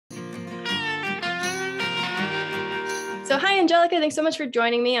So hi, Angelica. Thanks so much for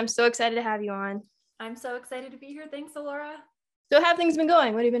joining me. I'm so excited to have you on. I'm so excited to be here. Thanks, Elora. So how have things been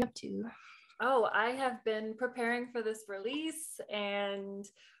going? What have you been up to? Oh, I have been preparing for this release and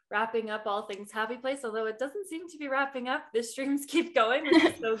wrapping up all things Happy Place, although it doesn't seem to be wrapping up. The streams keep going, which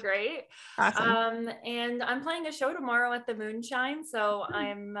is so great. Awesome. And I'm playing a show tomorrow at the Moonshine, so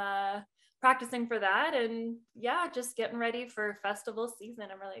I'm practicing for that, and yeah, just getting ready for festival season.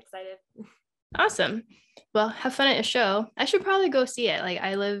 I'm really excited. Awesome. Well, have fun at a show. I should probably go see it. Like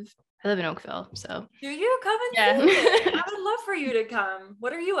I live in Oakville, so. Do you come and Yeah. see it? I would love for you to come.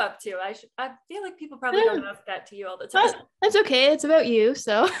 What are you up to? I feel like people probably don't ask that to you all the time. That's okay. It's about you.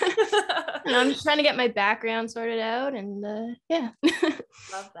 So I'm just trying to get my background sorted out, and yeah.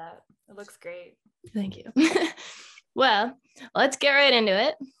 Love that. It looks great. Thank you. Well, let's get right into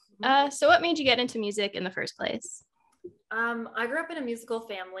it. So what made you get into music in the first place? I grew up in a musical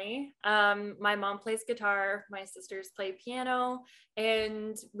family. My mom plays guitar, my sisters play piano,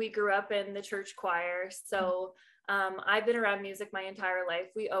 and we grew up in the church choir. So I've been around music my entire life.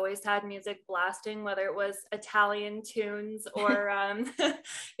 We always had music blasting, whether it was Italian tunes or,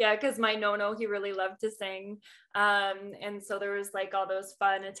 yeah, because my nono, he really loved to sing. And so there was like all those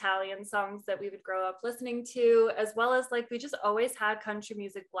fun Italian songs that we would grow up listening to, as well as like we just always had country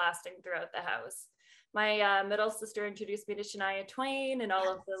music blasting throughout the house. My middle sister introduced me to Shaina Twain and all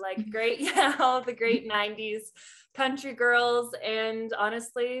of the like great, all of the great 90s country girls. And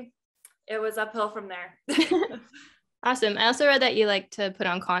honestly, it was uphill from there. Awesome. I also read that you like to put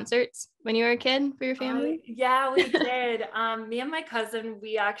on concerts when you were a kid for your family. Yeah, we did. Me and my cousin,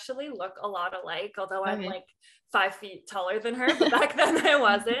 we actually look a lot alike, although I'm like 5 feet taller than her, but back then I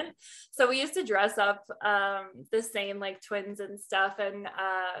wasn't. So we used to dress up the same, like twins and stuff. And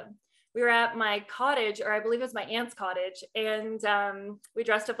we were at my cottage, or I believe it was my aunt's cottage, and we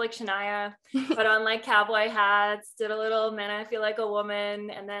dressed up like Shania, put on like cowboy hats, did a little "Man, I Feel Like a Woman,"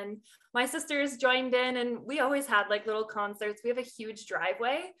 and then my sisters joined in, and we always had like little concerts. We have a huge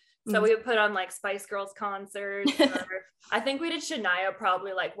driveway, so we would put on like Spice Girls concerts, or I think we did Shania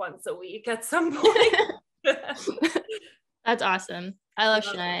probably like once a week at some point. That's awesome. I love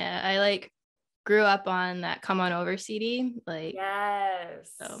Shania. I like grew up on that Come On Over CD. Like,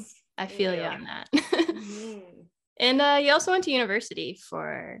 yes. So I feel you on that. And you also went to university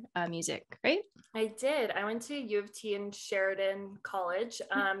for music, right? I did. I went to U of T in Sheridan College.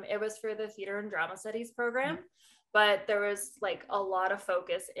 It was for the theater and drama studies program, but there was like a lot of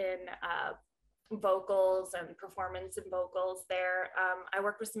focus in vocals and performance and vocals there. I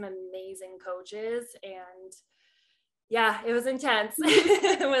worked with some amazing coaches, and yeah, it was intense.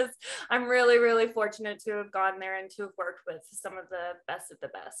 I'm really, really fortunate to have gone there and to have worked with some of the best of the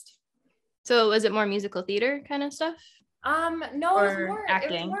best. So was it more musical theater kind of stuff? No, it was more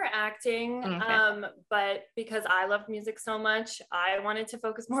acting. Okay. But because I loved music so much, I wanted to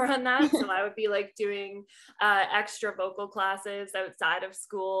focus more on that. So I would be like doing extra vocal classes outside of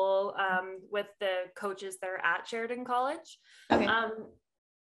school with the coaches there at Sheridan College. Okay.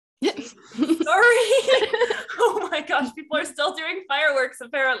 Sorry. Oh my gosh, people are still doing fireworks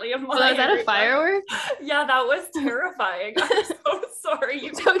apparently. Is that a firework? Yeah, that was terrifying. I'm so sorry.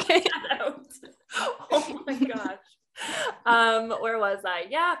 It's okay. That out. Oh my gosh. Where was I?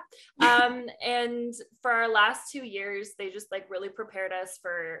 Yeah. And for our last 2 years, they just like really prepared us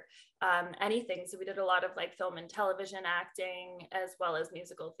for anything. So we did a lot of like film and television acting as well as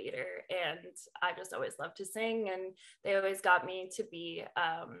musical theater. And I just always loved to sing. And they always got me to be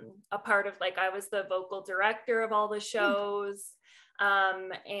a part of like, I was the vocal director of all the shows.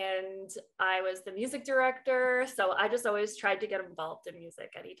 And I was the music director. So I just always tried to get involved in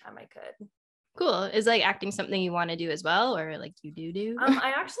music anytime I could. Cool. Is like acting something you want to do as well, or like you do?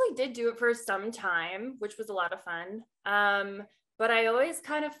 I actually did do it for some time, which was a lot of fun. But I always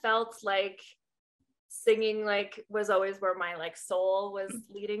kind of felt like singing like was always where my like soul was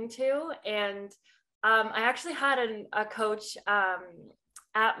leading to. And I actually had a coach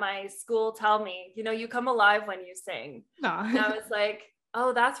at my school tell me, you know, you come alive when you sing. And I was like,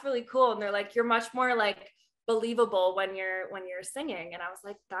 oh, that's really cool. And they're like, you're much more like believable when you're singing. And I was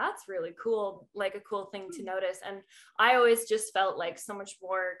like, that's really cool, like a cool thing to notice. And I always just felt like so much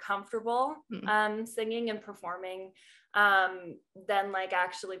more comfortable singing and performing than like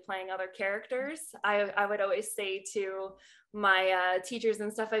actually playing other characters. I would always say to my teachers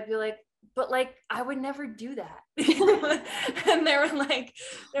and stuff, I'd be like, but like I would never do that. And they're like,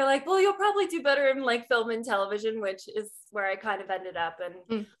 well, you'll probably do better in like film and television, which is where I kind of ended up.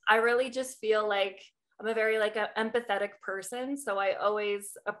 And I really just feel like I'm a very like empathetic person. So I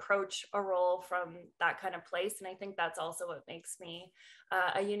always approach a role from that kind of place. And I think that's also what makes me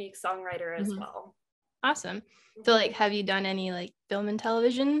a unique songwriter as well. Awesome. So like, have you done any like film and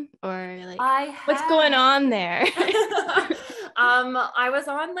television, or like I what's going have. on there? I was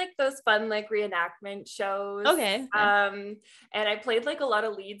on like those fun like reenactment shows. Okay. And I played like a lot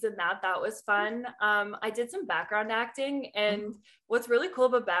of leads in that. That was fun. I did some background acting, and what's really cool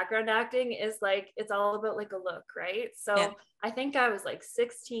about background acting is like it's all about like a look, right? So Yeah. I think I was like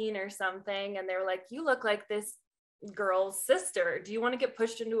 16 or something, and they were like, "You look like this girl's sister. Do you want to get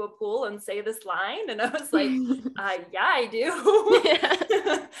pushed into a pool and say this line?" And I was like, yeah, I do.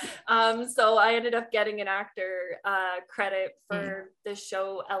 So I ended up getting an actor credit for the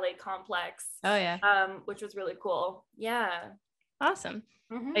show LA Complex. Oh yeah. Which was really cool. Yeah. Awesome.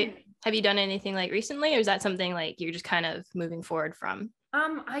 Have you done anything like recently, or is that something like you're just kind of moving forward from?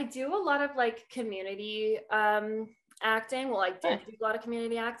 I do a lot of like community acting. Well, I did do a lot of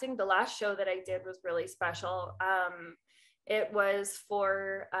community acting. The last show that I did was really special. It was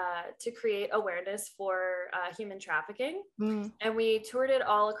for to create awareness for human trafficking. And we toured it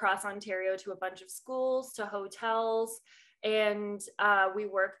all across Ontario to a bunch of schools, to hotels, and we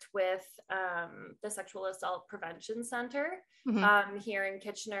worked with the Sexual Assault Prevention Center here in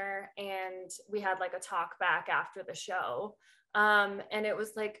Kitchener, and we had like a talk back after the show. And it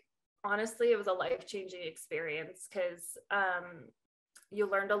was like, honestly, it was a life-changing experience because you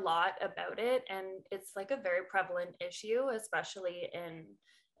learned a lot about it, and it's like a very prevalent issue, especially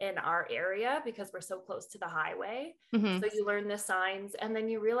in our area because we're so close to the highway. So you learn the signs, and then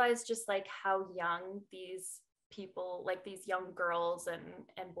you realize just like how young these people, like these young girls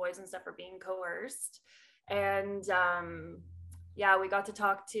and boys and stuff, are being coerced. And yeah, we got to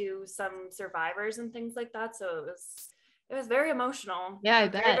talk to some survivors and things like that, so it was very emotional. Yeah, I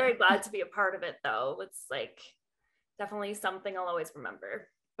I'm bet. very, very glad to be a part of it, though. It's like definitely something I'll always remember.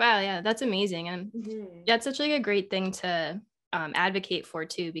 Wow, yeah, that's amazing. And yeah, it's such like a great thing to advocate for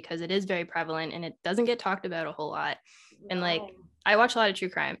too, because it is very prevalent and it doesn't get talked about a whole lot. And like, I watch a lot of true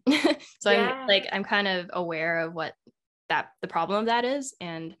crime. So I'm kind of aware of what the problem of that is.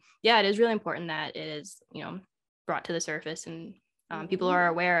 And yeah, it is really important that it is, brought to the surface, and people are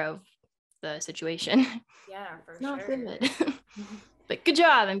aware of the situation. Yeah, for it's not sure. good. But good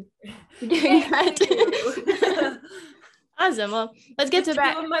job. I'm doing that. Awesome. Well, let's get to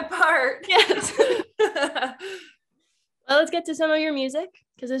doing my part. Yes. Well, let's get to some of your music,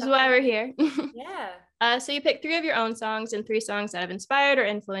 because this is why we're here. Yeah. So you picked 3 of your own songs and 3 songs that have inspired or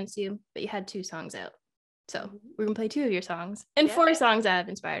influenced you, but you had 2 songs out. So we're gonna play 2 of your songs and 4 songs that have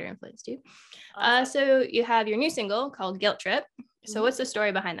inspired or influenced you. Awesome. So you have your new single called Guilt Trip. So what's the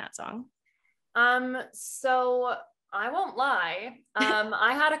story behind that song? So I won't lie.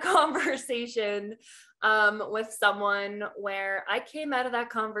 I had a conversation with someone where I came out of that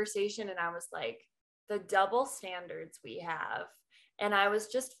conversation and I was like, the double standards we have. And I was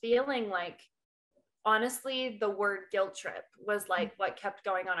just feeling like, honestly, the word guilt trip was like what kept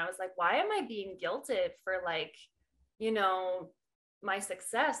going on. I was like, why am I being guilted for like, my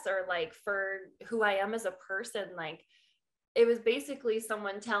success, or like for who I am as a person? Like, it was basically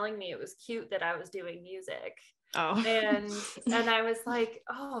someone telling me it was cute that I was doing music. Oh. And I was like,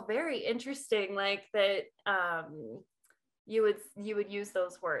 oh, very interesting. Like that, you would use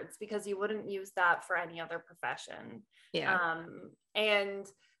those words, because you wouldn't use that for any other profession. Yeah. And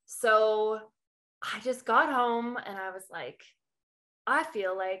so I just got home and I was like, I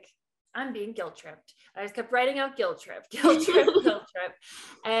feel like I'm being guilt tripped. I just kept writing out guilt trip, guilt trip, guilt trip.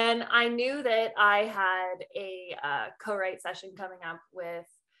 And I knew that I had a co-write session coming up with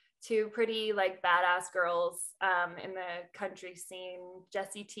 2 pretty like badass girls in the country scene,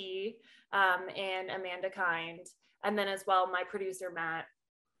 Jessie T and Amanda Kind. And then as well, my producer, Matt.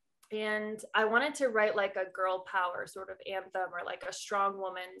 And I wanted to write like a girl power sort of anthem, or like a strong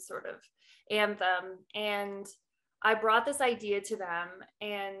woman sort of anthem. And I brought this idea to them,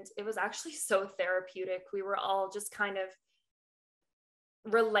 and it was actually so therapeutic. We were all just kind of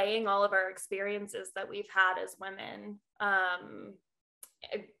relaying all of our experiences that we've had as women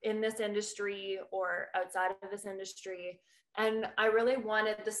in this industry or outside of this industry. And I really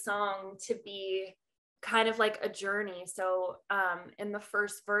wanted the song to be kind of like a journey. So in the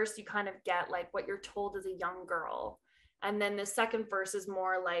first verse, you kind of get like what you're told as a young girl. And then the second verse is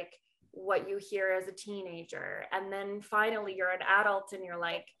more like what you hear as a teenager. And then finally you're an adult and you're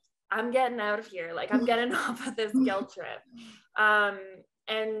like, I'm getting out of here. Like, I'm getting off of this guilt trip.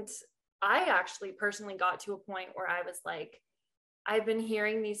 And I actually personally got to a point where I was like, I've been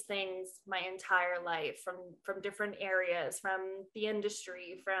hearing these things my entire life from different areas, from the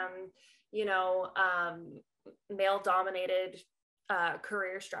industry, from, male dominated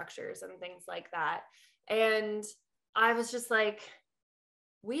career structures and things like that. And I was just like,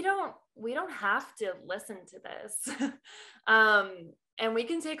 we don't have to listen to this. And we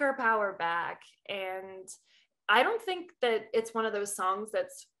can take our power back. And I don't think that it's one of those songs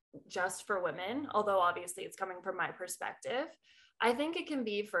that's just for women, although obviously it's coming from my perspective. I think it can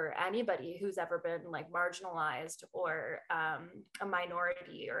be for anybody who's ever been like marginalized or a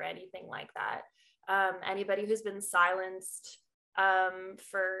minority or anything like that. Anybody who's been silenced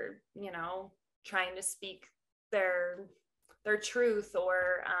for, you know, trying to speak their truth,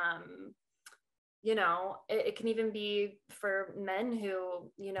 or you know, it can even be for men who,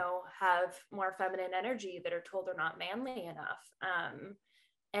 you know, have more feminine energy that are told they're not manly enough.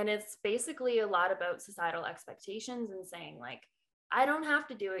 And it's basically a lot about societal expectations and saying like, I don't have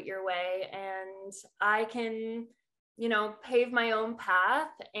to do it your way, and I can, you know, pave my own path,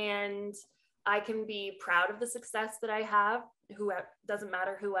 and I can be proud of the success that I have, who doesn't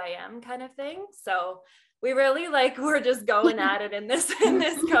matter who I am, kind of thing. So we really like, we're just going at it in this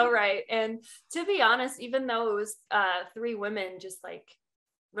co-write. And to be honest, even though it was 3 women just like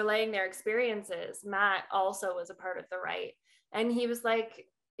relaying their experiences, Matt also was a part of the write. And he was like,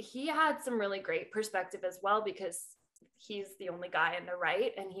 he had some really great perspective as well, because he's the only guy in the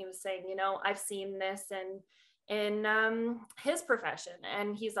write. And he was saying, you know, I've seen this in his profession.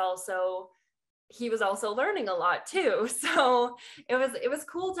 And he was also learning a lot too. So it was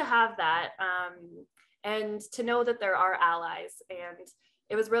cool to have that. And to know that there are allies. And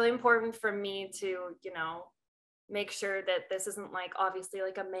it was really important for me to, you know, make sure that this isn't like obviously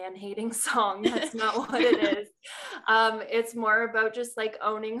like a man-hating song. That's not what it is. It's more about just like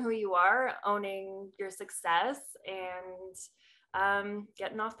owning who you are, owning your success, and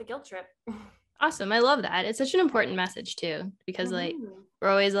getting off the guilt trip. Awesome. I love that. It's such an important message too, because like we're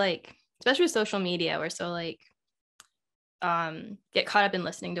always like, especially with social media, we're so like get caught up in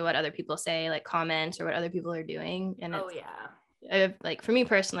listening to what other people say, like comments or what other people are doing. And like for me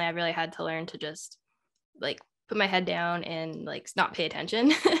personally, I've really had to learn to just like put my head down and like not pay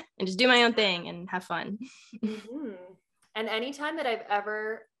attention and just do my own thing and have fun. And anytime that I've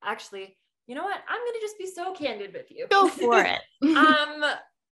ever actually, you know what, I'm gonna just be so candid with you. Go for it.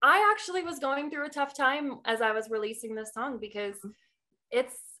 I actually was going through a tough time as I was releasing this song, because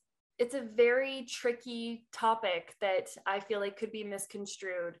it's a very tricky topic that I feel like could be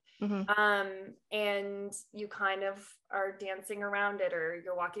misconstrued. And you kind of are dancing around it, or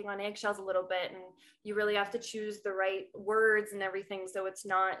you're walking on eggshells a little bit, and you really have to choose the right words and everything so it's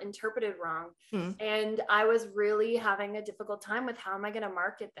not interpreted wrong. And I was really having a difficult time with, how am I going to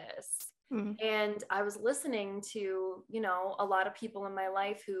market this? And I was listening to, you know, a lot of people in my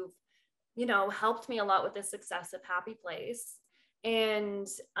life who've, you know, helped me a lot with the success of Happy Place. And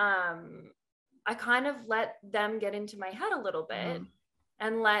I kind of let them get into my head a little bit,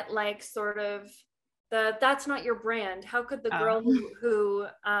 and let like sort of that's not your brand. How could the girl who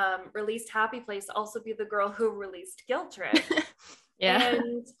released Happy Place also be the girl who released Guilt Trip?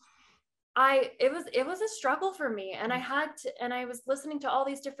 And it was a struggle for me, and I was listening to all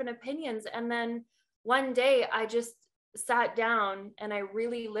these different opinions, and then one day I just sat down and I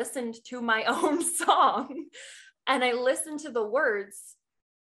really listened to my own song. And I listened to the words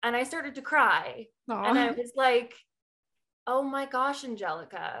and I started to cry. And I was like, oh my gosh,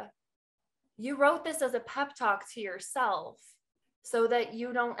 Angelica, you wrote this as a pep talk to yourself so that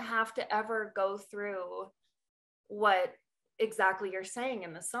you don't have to ever go through what exactly you're saying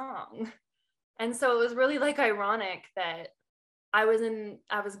in the song. And so it was really like ironic that I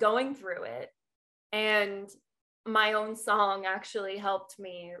was going through it, and my own song actually helped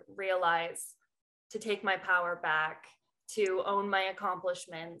me realize to take my power back, to own my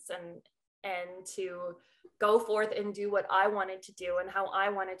accomplishments, and to go forth and do what I wanted to do and how I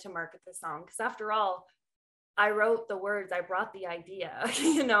wanted to market the song. Because after all, I wrote the words, I brought the idea,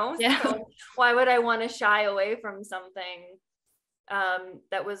 you know? So why would I want to shy away from something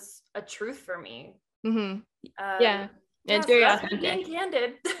that was a truth for me? It's very authentic. Being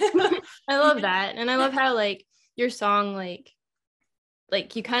candid. I love that. And I love how like your song, like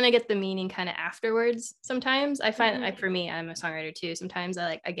you kind of get the meaning kind of afterwards. Sometimes I find like for me, I'm a songwriter too. Sometimes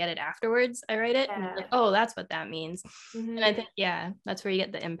I get it afterwards. I write it and I'm like, oh, that's what that means. And I think, that's where you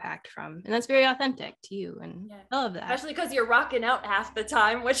get the impact from. And that's very authentic to you. And I love that. Especially because you're rocking out half the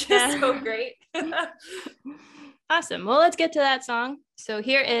time, which is so great. Awesome. Well, let's get to that song. So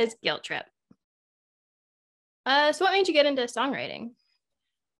here is Guilt Trip. So what made you get into songwriting?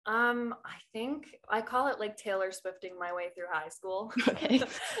 I think I call it like Taylor Swifting my way through high school. Okay.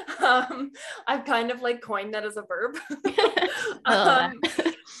 I've kind of like coined that as a verb.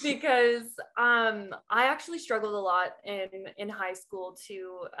 Because I actually struggled a lot in high school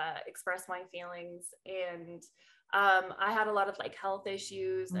to express my feelings, and I had a lot of like health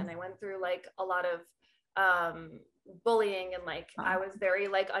issues, and I went through like a lot of bullying, and like I was very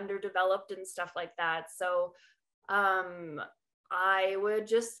like underdeveloped and stuff like that. So I would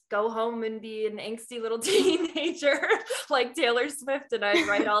just go home and be an angsty little teenager like Taylor Swift, and I'd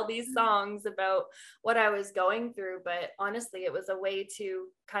write all these songs about what I was going through. But honestly, it was a way to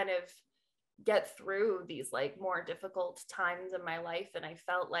kind of get through these like more difficult times in my life. And I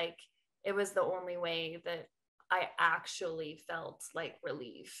felt like it was the only way that I actually felt like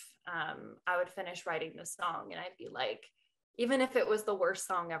relief. I would finish writing the song and I'd be like, even if it was the worst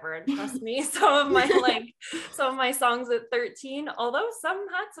song ever, and trust me, some of my songs at 13, although some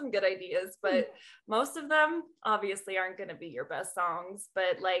had some good ideas, but most of them obviously aren't going to be your best songs.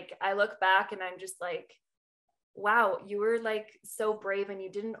 But like, I look back and I'm just like, wow, you were like so brave and you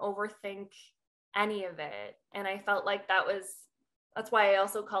didn't overthink any of it. And I felt like that's why I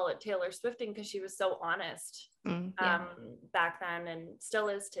also call it Taylor Swifting, because she was so honest back then and still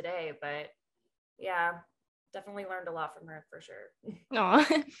is today. But yeah, definitely learned a lot from her for sure.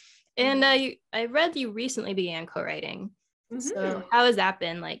 Aw. And I read you recently began co-writing. So how has that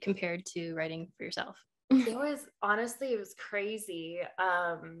been like compared to writing for yourself? It was crazy.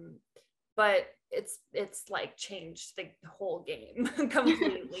 But it's like changed the whole game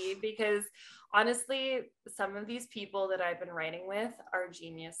completely, because honestly, some of these people that I've been writing with are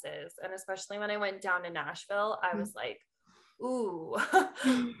geniuses. And especially when I went down to Nashville, I was like, ooh,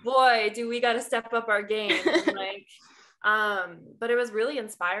 boy, do we got to step up our game. And like, but it was really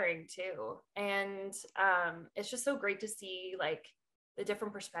inspiring too. And it's just so great to see like the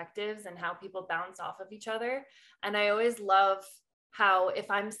different perspectives and how people bounce off of each other. And I always love how if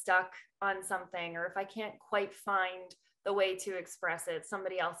I'm stuck on something, or if I can't quite find the way to express it,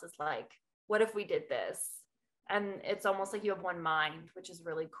 somebody else is like, what if we did this? And it's almost like you have one mind, which is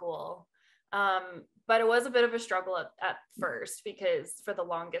really cool. But it was a bit of a struggle at first, because for the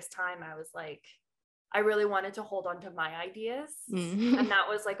longest time I was like, I really wanted to hold on to my ideas. And that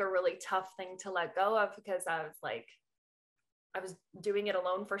was like a really tough thing to let go of, because I was doing it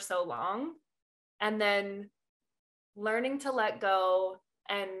alone for so long. And then learning to let go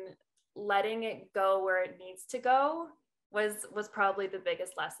and letting it go where it needs to go was probably the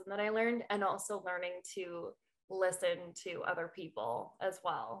biggest lesson that I learned. And also learning to listen to other people as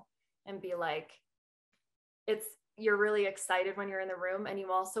well, and be like, you're really excited when you're in the room, and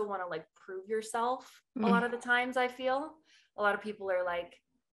you also want to like prove yourself. A lot of the times I feel a lot of people are like,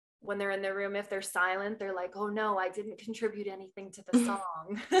 when they're in the room, if they're silent, they're like, oh no, I didn't contribute anything to the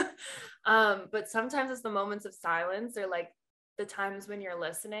song. But sometimes it's the moments of silence, or like the times when you're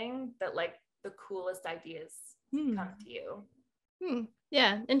listening, that like the coolest ideas come to you.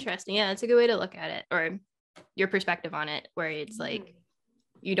 Yeah, interesting. Yeah, it's a good way to look at it, or your perspective on it, where it's like,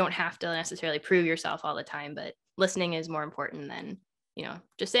 you don't have to necessarily prove yourself all the time, but listening is more important than,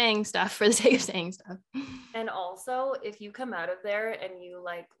 just saying stuff for the sake of saying stuff. And also, if you come out of there and you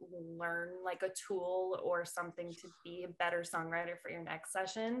like learn like a tool or something to be a better songwriter for your next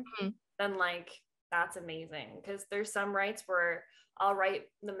session, then like that's amazing. Because there's some writes where I'll write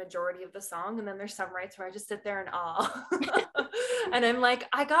the majority of the song, and then there's some writes where I just sit there in awe. And I'm like,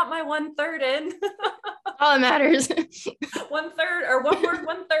 I got my 1/3 in. All that matters. 1/3, or one word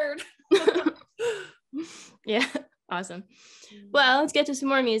 1/3. Yeah, awesome. Well, let's get to some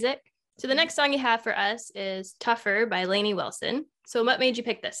more music. So the next song you have for us is Tougher by Lainey Wilson. So what made you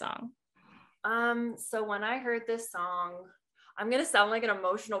pick this song? So when I heard this song, I'm gonna sound like an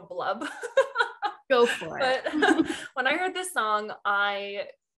emotional blub. Go for it. But when I heard this song, I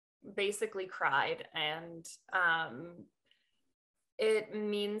basically cried, and it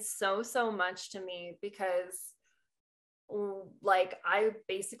means so much to me, because like I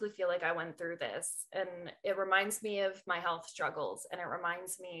basically feel like I went through this, and it reminds me of my health struggles, and it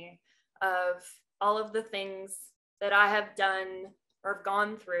reminds me of all of the things that I have done or have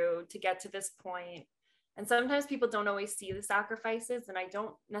gone through to get to this point. And sometimes people don't always see the sacrifices, and I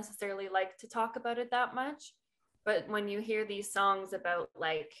don't necessarily like to talk about it that much. But when you hear these songs about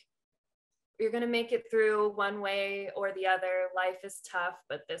like, you're going to make it through one way or the other, life is tough,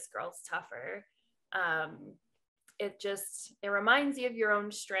 but this girl's tougher. It reminds you of your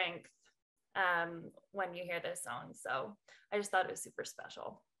own strength when you hear this song. So I just thought it was super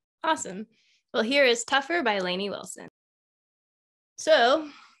special. Awesome. Well, here is Tougher by Lainey Wilson. So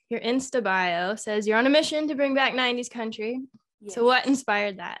your Insta bio says you're on a mission to bring back 90s country. Yes. So what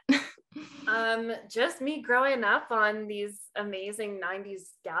inspired that? Just me growing up on these amazing 90s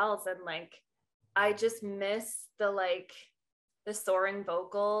gals, and like I just miss the soaring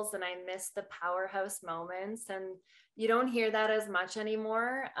vocals, and I miss the powerhouse moments, and you don't hear that as much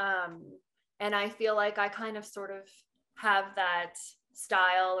anymore. And I feel like I kind of sort of have that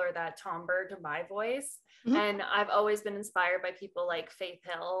style or that timbre to my voice. Mm-hmm. And I've always been inspired by people like Faith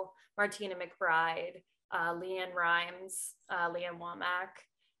Hill, Martina McBride, Leanne Rhymes, Leanne Womack.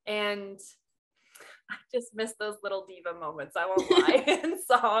 And I just miss those little diva moments, I won't lie, in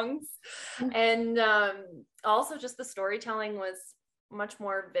songs. And also just the storytelling was much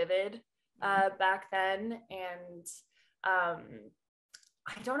more vivid back then. And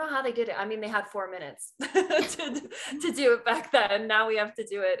I don't know how they did it. I mean, they had 4 minutes to do it back then. Now we have to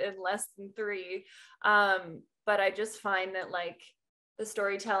do it in less than 3. But I just find that like the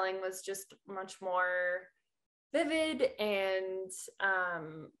storytelling was just much more vivid and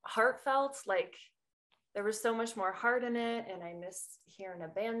heartfelt. Like there was so much more heart in it, and I miss hearing a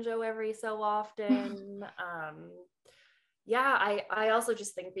banjo every so often. I also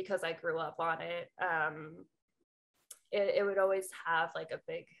just think because I grew up on it, it would always have like a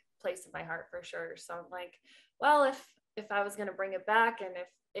big place in my heart for sure. So I'm like, well, if I was going to bring it back and if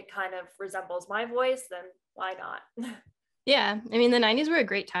it kind of resembles my voice, then why not? Yeah. I mean, the 90s were a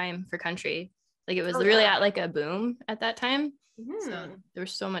great time for country. Like it was really at like a boom at that time. Mm-hmm. So there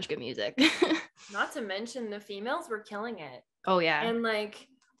was so much good music. Not to mention the females were killing it. Oh yeah. And like,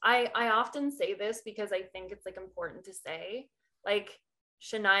 I often say this because I think it's like important to say, like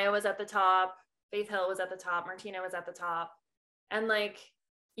Shania was at the top, Faith Hill was at the top, Martina was at the top. And like,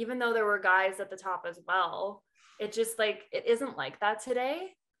 even though there were guys at the top as well, it just like, it isn't like that today.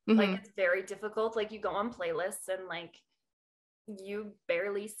 Mm-hmm. Like it's very difficult. Like you go on playlists and like, you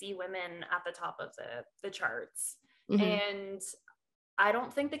barely see women at the top of the charts. Mm-hmm. And I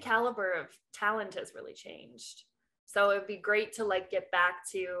don't think the caliber of talent has really changed. So it'd be great to like get back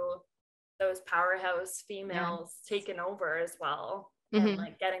to those powerhouse females taking over as well. Mm-hmm. And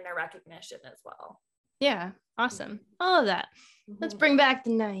like getting their recognition as well. Yeah. Awesome. All of that. Mm-hmm. Let's bring back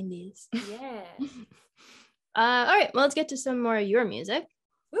the 90s. Yeah. All right. Well, let's get to some more of your music.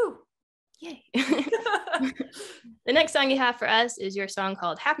 Woo. Yay. The next song you have for us is your song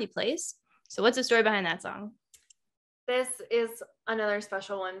called Happy Place. So what's the story behind that song? This is another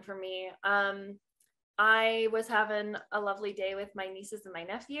special one for me. I was having a lovely day with my nieces and my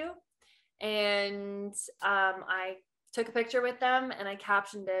nephew, and I took a picture with them and I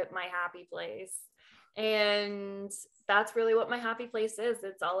captioned it my happy place. And that's really what my happy place is.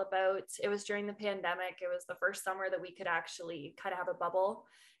 It's all about, it was during the pandemic. It was the first summer that we could actually kind of have a bubble.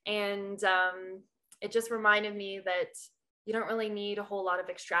 And it just reminded me that you don't really need a whole lot of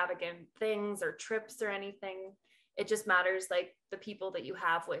extravagant things or trips or anything. It just matters like the people that you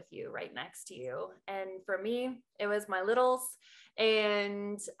have with you right next to you. And for me, it was my littles.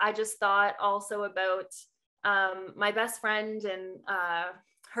 And I just thought also about my best friend and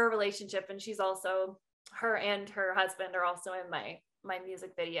her relationship. And she's also, her and her husband are also in my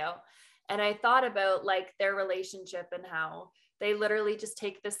music video. And I thought about like their relationship and how they literally just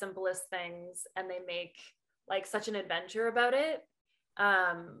take the simplest things and they make like such an adventure about it.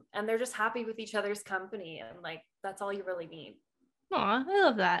 And they're just happy with each other's company. And like, that's all you really need. Aw, I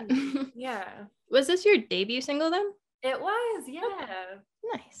love that. Yeah. Was this your debut single then? It was, yeah. Okay.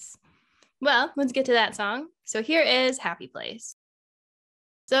 Nice. Well, let's get to that song. So here is Happy Place.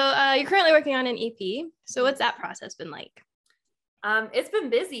 So you're currently working on an EP. So what's that process been like? It's been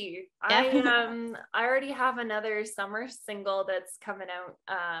busy. Yeah. I already have another summer single that's coming out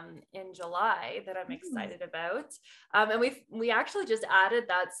in July that I'm excited about. And we actually just added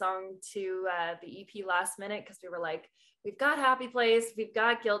that song to the EP last minute because we were like, we've got Happy Place, we've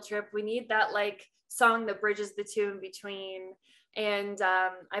got Guilt Trip, we need that like song that bridges the two in between. And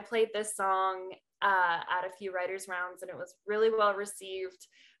I played this song at a few writers' rounds and it was really well received.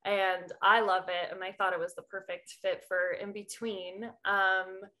 And I love it. And I thought it was the perfect fit for in between.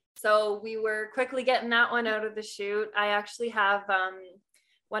 So we were quickly getting that one out of the chute. I actually have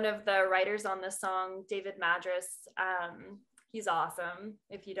one of the writers on this song, David Madras. He's awesome.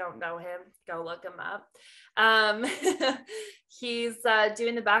 If you don't know him, go look him up. He's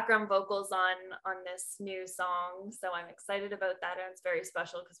doing the background vocals on this new song. So I'm excited about that. And it's very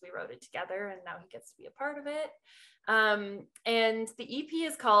special because we wrote it together and now he gets to be a part of it. And the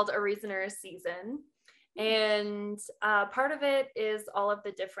EP is called A Reason or a Season. And part of it is all of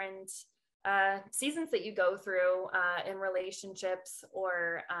the different seasons that you go through in relationships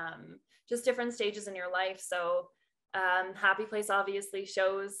or just different stages in your life. So Happy Place obviously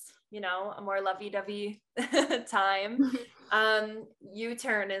shows, a more lovey-dovey time.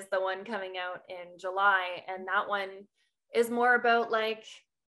 U-Turn is the one coming out in July. And that one is more about like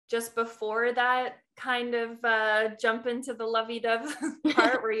just before that kind of jump into the lovey-dove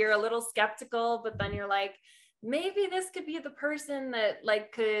part where you're a little skeptical, but then you're like, maybe this could be the person that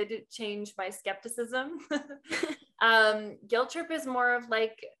like could change my skepticism. Guilt trip is more of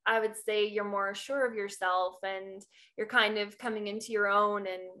like, I would say you're more sure of yourself and you're kind of coming into your own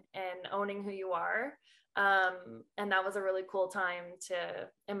and owning who you are. And that was a really cool time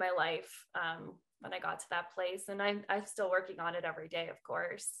in my life, when I got to that place, and I'm still working on it every day, of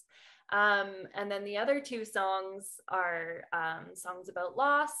course. And then the other two songs are songs about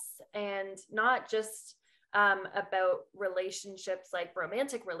loss, and not just about relationships, like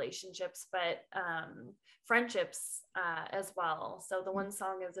romantic relationships, but friendships as well. So the one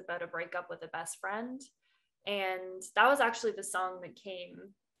song is about a breakup with a best friend, and that was actually the song that came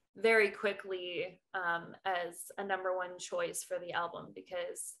very quickly as a number one choice for the album,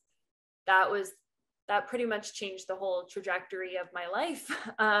 because that pretty much changed the whole trajectory of my life.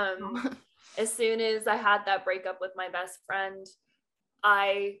 As soon as I had that breakup with my best friend,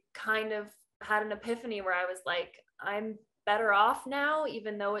 I kind of had an epiphany where I was like, I'm better off now,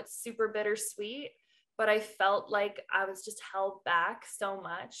 even though it's super bittersweet. But I felt like I was just held back so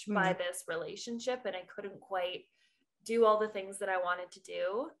much by this relationship, and I couldn't quite do all the things that I wanted to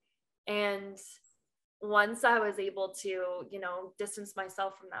do. And once I was able to, you know, distance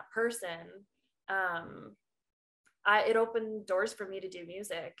myself from that person, it opened doors for me to do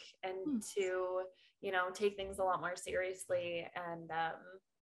music and to, you know, take things a lot more seriously. And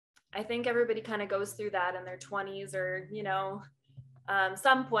I think everybody kind of goes through that in their 20s or, you know,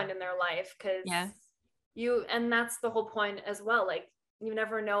 some point in their life, because and that's the whole point as well. Like, you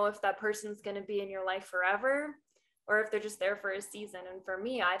never know if that person's going to be in your life forever, or if they're just there for a season. And for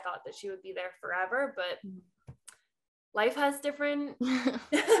me, I thought that she would be there forever, but life has different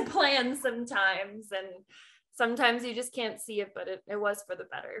plans sometimes, and sometimes you just can't see it, but it was for the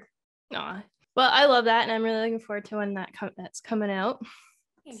better. Aw. Well, I love that, and I'm really looking forward to when that's coming out.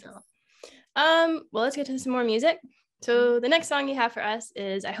 Thanks. So, well, let's get to some more music. So the next song you have for us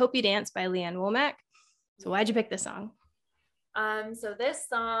is "I Hope You Dance" by Leanne Womack. So why'd you pick this song? So this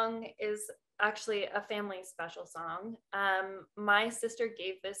song is actually a family special song. My sister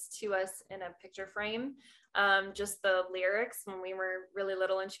gave this to us in a picture frame, just the lyrics, when we were really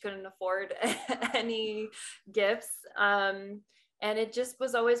little and she couldn't afford any gifts. And it just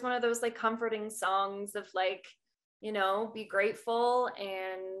was always one of those like comforting songs of like, you know, be grateful,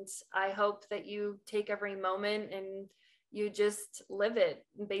 and I hope that you take every moment and you just live it,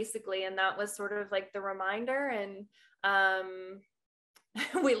 basically. And that was sort of like the reminder. And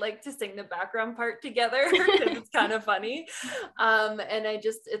we like to sing the background part together because it's kind of funny. And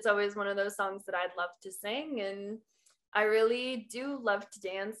it's always one of those songs that I'd love to sing. And I really do love to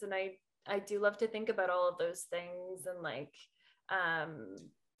dance, and I do love to think about all of those things, and like,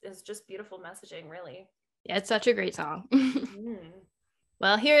 it's just beautiful messaging, really. Yeah, it's such a great song.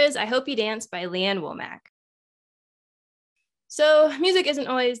 Well, here is "I Hope You Dance" by Leanne Womack. So music isn't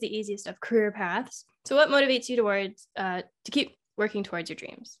always the easiest of career paths. So what motivates you towards to keep working towards your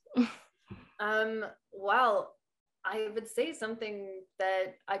dreams? Well, I would say something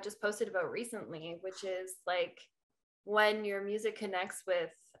that I just posted about recently, which is like when your music connects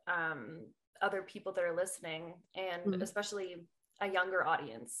with other people that are listening, and especially a younger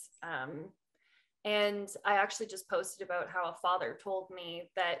audience. And I actually just posted about how a father told me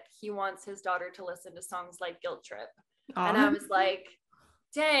that he wants his daughter to listen to songs like Guilt Trip. Aww. And I was like,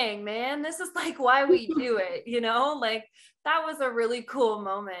 dang, man, this is like why we do it, you know? Like, that was a really cool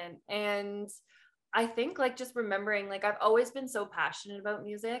moment. And I think like just remembering, like, I've always been so passionate about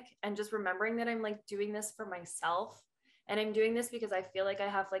music, and just remembering that I'm like doing this for myself, and I'm doing this because I feel like I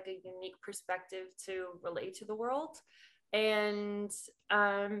have like a unique perspective to relate to the world. And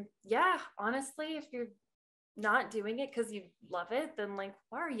yeah, honestly, if you're not doing it because you love it, then like,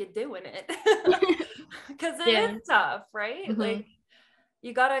 why are you doing it? Because it is tough, right? Like,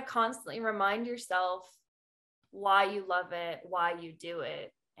 you got to constantly remind yourself why you love it, why you do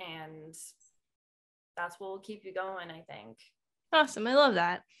it, and that's what will keep you going, I think. Awesome. I love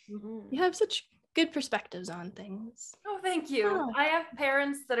that. You have such good perspectives on things. Oh, thank you. Oh. I have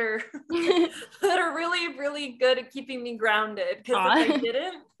parents that are that are really, really good at keeping me grounded, because if I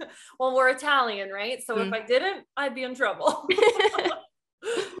didn't, well, we're Italian, right? So if I didn't, I'd be in trouble.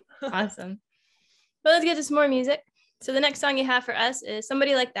 Awesome. Well, let's get to some more music. So the next song you have for us is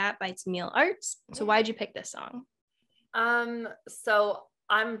 "Somebody Like That" by Tamil Arts. So why'd you pick this song? So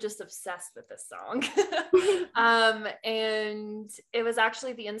I'm just obsessed with this song. And it was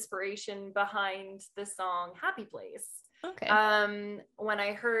actually the inspiration behind the song Happy Place. Okay. When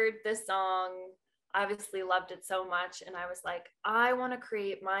I heard this song, I obviously loved it so much, and I was like, I want to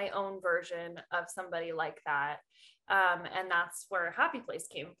create my own version of Somebody Like That. And that's where Happy Place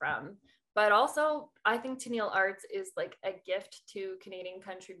came from. But also I think Tenille Arts is like a gift to Canadian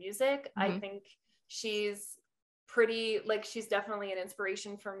country music. I think she's she's definitely an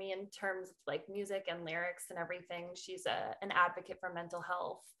inspiration for me in terms of like music and lyrics and everything. She's an advocate for mental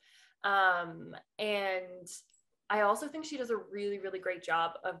health. And I also think she does a really, really great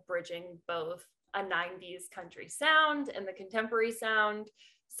job of bridging both a 90s country sound and the contemporary sound.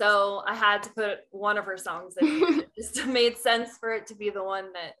 So I had to put one of her songs in here. It just made sense for it to be the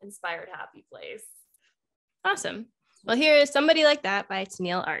one that inspired Happy Place. Awesome. Well, here is Somebody Like That by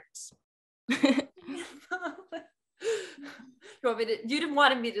Tenille Arts. You didn't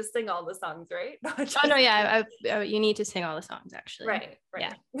want me to sing all the songs, right? Oh no, yeah, you need to sing all the songs actually. Right.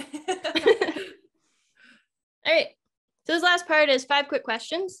 Yeah. All right. So this last part is 5 quick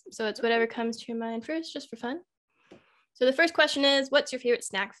questions. So it's whatever comes to your mind first, just for fun. So the first question is, what's your favorite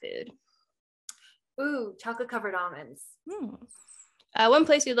snack food? Ooh, chocolate covered almonds. One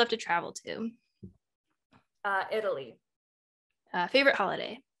place you'd love to travel to? Italy. Favorite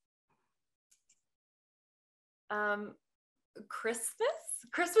holiday?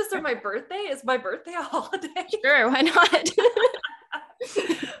 Christmas or my birthday? Is my birthday a holiday? Sure, why not?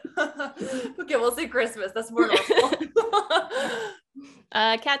 Okay, we'll say Christmas. That's more normal.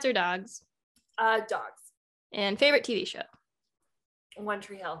 Cats or dogs? Dogs. And favorite TV show? One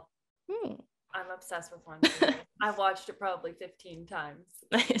Tree Hill. I'm obsessed with One Tree Hill. I've watched it probably 15 times.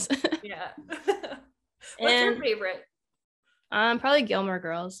 Nice. Yeah. What's your favorite? Probably Gilmore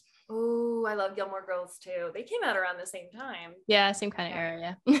Girls. Oh, I love Gilmore Girls too. They came out around the same time. Yeah, same kind of era,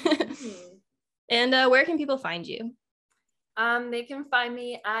 yeah. And where can people find you? They can find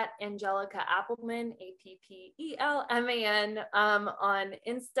me at Angelica Appelman, Appelman, on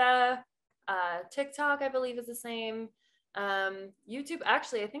Insta, TikTok, I believe is the same. YouTube,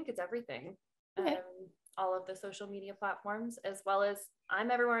 actually, I think it's everything. Okay. All of the social media platforms, as well as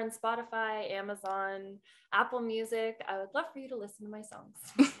I'm everywhere on Spotify, Amazon, Apple Music. I would love for you to listen to my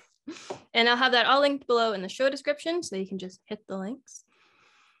songs. And I'll have that all linked below in the show description, so you can just hit the links.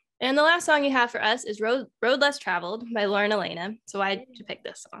 And the last song you have for us is Road Less Traveled by Elora and Elena. So why did you pick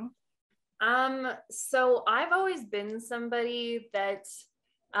this song? So I've always been somebody that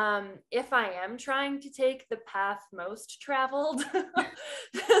if I am trying to take the path most traveled,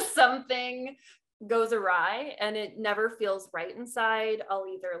 something goes awry and it never feels right inside. I'll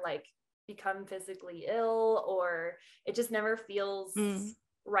either like become physically ill or it just never feels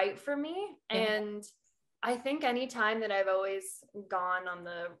right for me. Yeah. And I think anytime that I've always gone on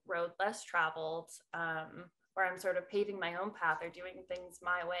the road less traveled, where I'm sort of paving my own path or doing things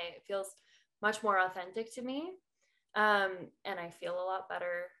my way, it feels much more authentic to me. And I feel a lot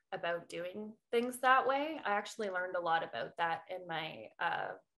better about doing things that way. I actually learned a lot about that in my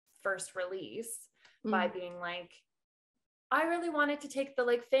first release by being like, I really wanted to take the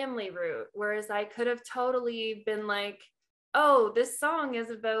like family route, whereas I could have totally been like, oh, this song is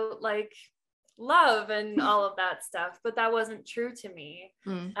about like love and all of that stuff, but that wasn't true to me.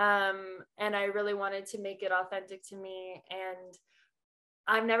 And I really wanted to make it authentic to me. And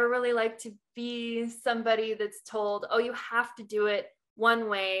I've never really liked to be somebody that's told, oh, you have to do it one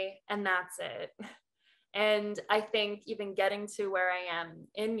way and that's it. And I think even getting to where I am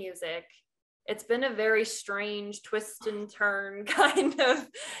in music, it's been a very strange twist and turn kind of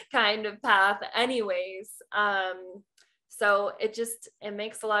path anyways. So it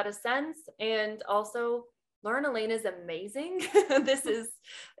makes a lot of sense. And also Elora and Elena is amazing. This is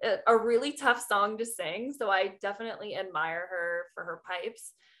a really tough song to sing. So I definitely admire her for her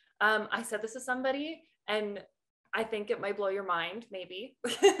pipes. I said this to somebody and I think it might blow your mind, maybe.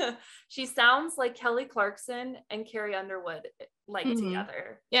 She sounds like Kelly Clarkson and Carrie Underwood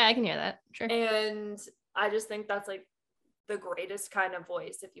together. Yeah, I can hear that. Sure. And I just think that's like the greatest kind of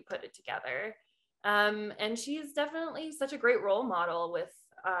voice if you put it together. And she's definitely such a great role model with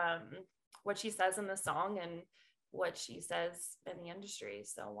what she says in the song and what she says in the industry.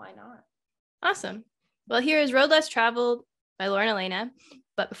 So why not? Awesome. Well, here is Road Less Traveled by Elora and Elena.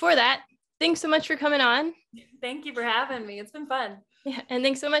 But before that, thanks so much for coming on. Thank you for having me. It's been fun. Yeah, and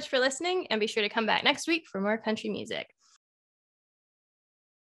thanks so much for listening. And be sure to come back next week for more country music.